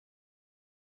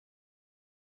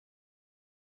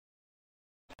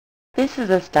This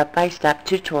is a step-by-step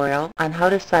tutorial on how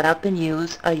to set up and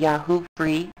use a Yahoo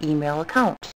free email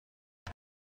account.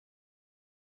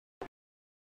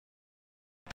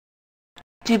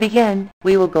 To begin,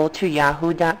 we will go to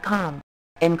yahoo.com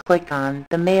and click on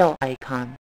the mail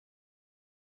icon.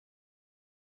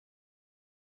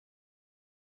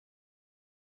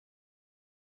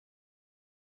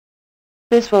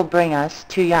 This will bring us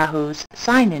to Yahoo's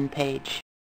sign-in page.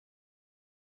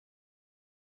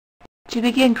 To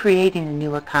begin creating a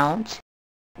new account,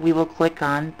 we will click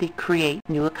on the Create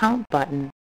New Account button.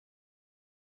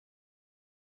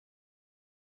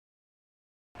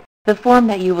 The form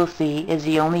that you will see is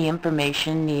the only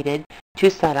information needed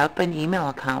to set up an email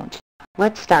account.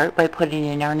 Let's start by putting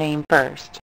in our name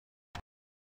first.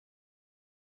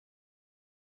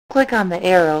 Click on the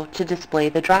arrow to display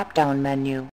the drop-down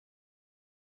menu.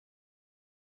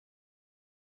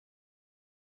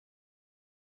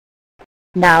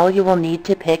 Now you will need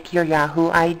to pick your Yahoo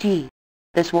ID.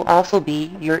 This will also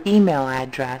be your email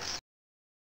address.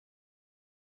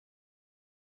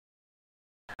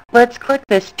 Let's click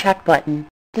this check button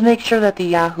to make sure that the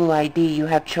Yahoo ID you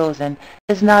have chosen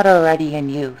is not already in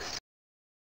use.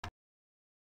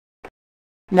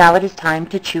 Now it is time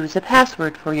to choose a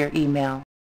password for your email.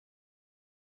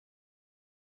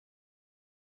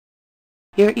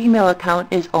 Your email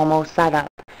account is almost set up.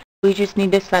 We just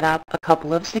need to set up a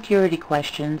couple of security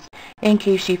questions in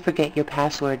case you forget your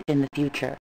password in the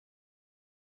future.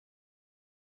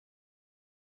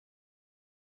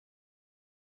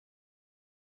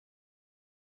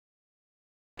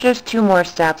 Just 2 more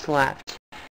steps left.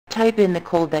 Type in the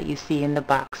code that you see in the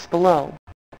box below.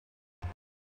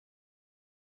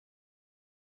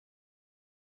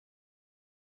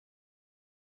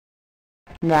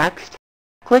 Next,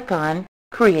 click on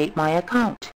Create My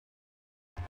Account.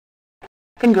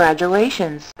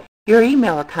 Congratulations! Your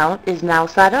email account is now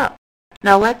set up.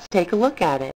 Now let's take a look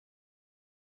at it.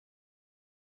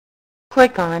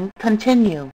 Click on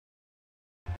Continue.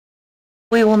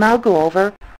 We will now go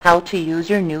over how to use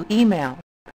your new email.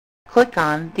 Click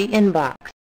on the inbox.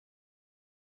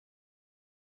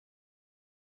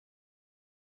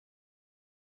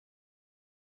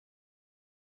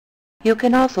 You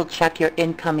can also check your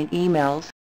incoming emails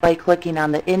by clicking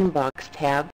on the Inbox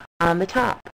tab on the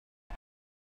top.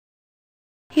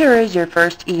 Here is your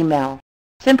first email.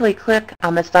 Simply click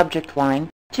on the subject line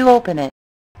to open it.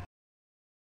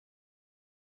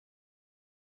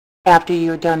 After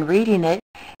you're done reading it,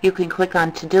 you can click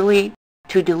on to delete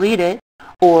it,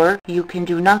 or you can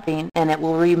do nothing and it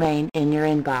will remain in your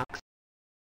inbox.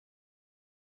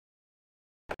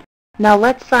 Now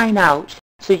let's sign out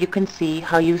so you can see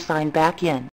how you sign back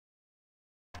in.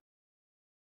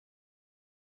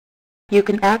 You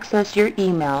can access your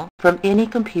email from any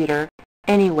computer,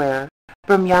 anywhere,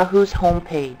 from Yahoo's home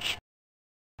page.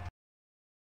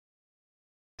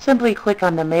 Simply click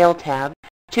on the Mail tab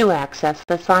to access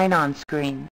the sign-on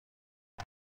screen.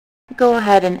 Go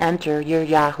ahead and enter your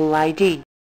Yahoo ID.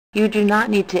 You do not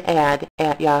need to add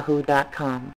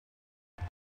 @yahoo.com.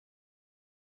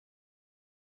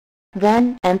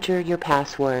 Then enter your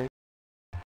password.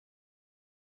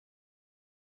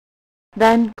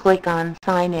 Then click on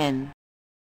Sign In.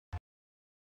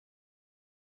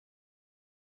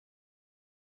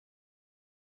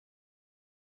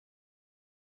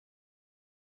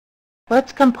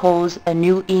 Let's compose a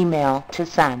new email to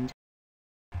send.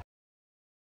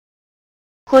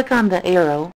 Click on the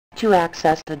arrow to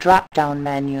access the drop-down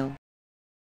menu.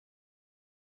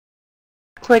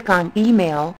 Click on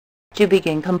Email to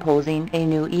begin composing a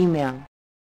new email.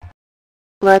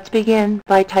 Let's begin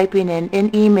by typing in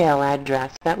an email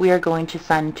address that we are going to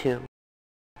send to.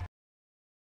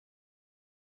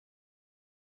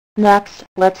 Next,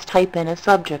 let's type in a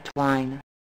subject line.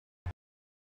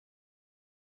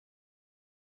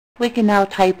 We can now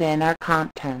type in our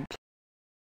content.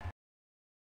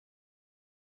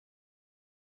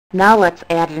 Now let's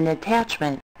add an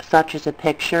attachment, such as a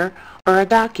picture or a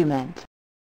document.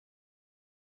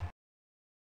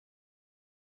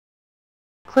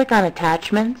 Click on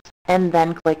Attachments and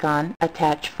then click on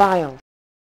Attach Files.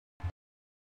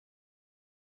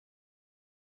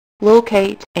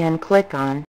 Locate and click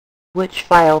on which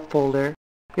file folder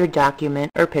your document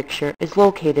or picture is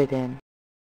located in.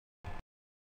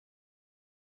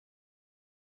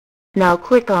 Now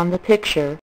click on the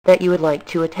picture that you would like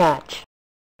to attach.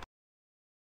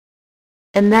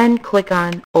 And then click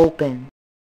on Open.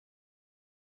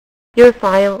 Your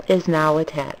file is now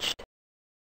attached.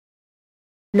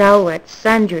 Now let's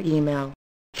send your email.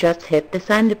 Just hit the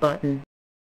Send button.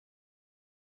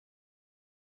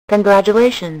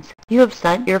 Congratulations! You have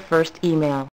sent your first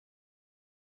email.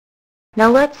 Now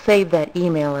let's save that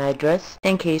email address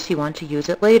in case you want to use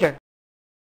it later.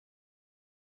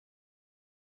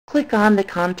 Click on the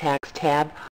Contacts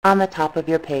tab on the top of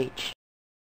your page.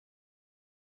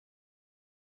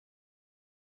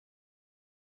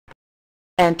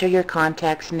 Enter your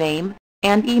contact's name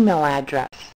and email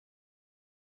address.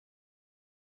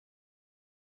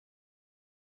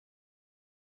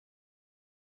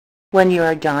 When you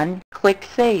are done, click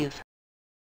Save.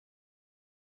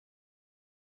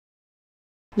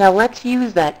 Now let's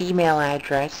use that email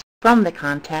address from the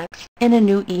contacts in a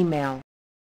new email.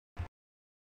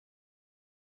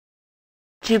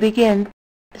 To begin,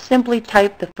 simply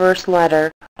type the first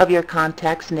letter of your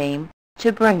contact's name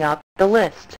to bring up the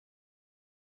list.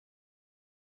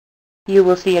 You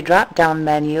will see a drop-down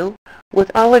menu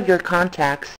with all of your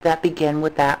contacts that begin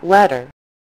with that letter.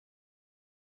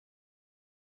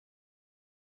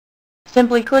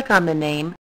 Simply click on the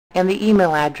name and the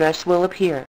email address will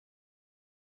appear.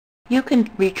 You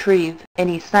can retrieve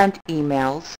any sent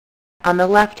emails on the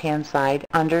left-hand side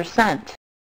under Sent.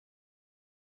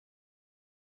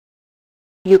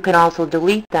 You can also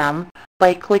delete them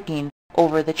by clicking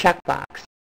over the checkbox.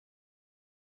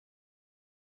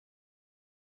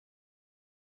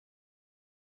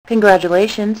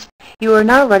 Congratulations! You are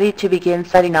now ready to begin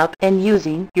setting up and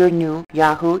using your new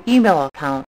Yahoo email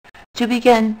account. To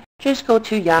begin, just go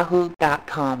to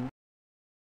yahoo.com.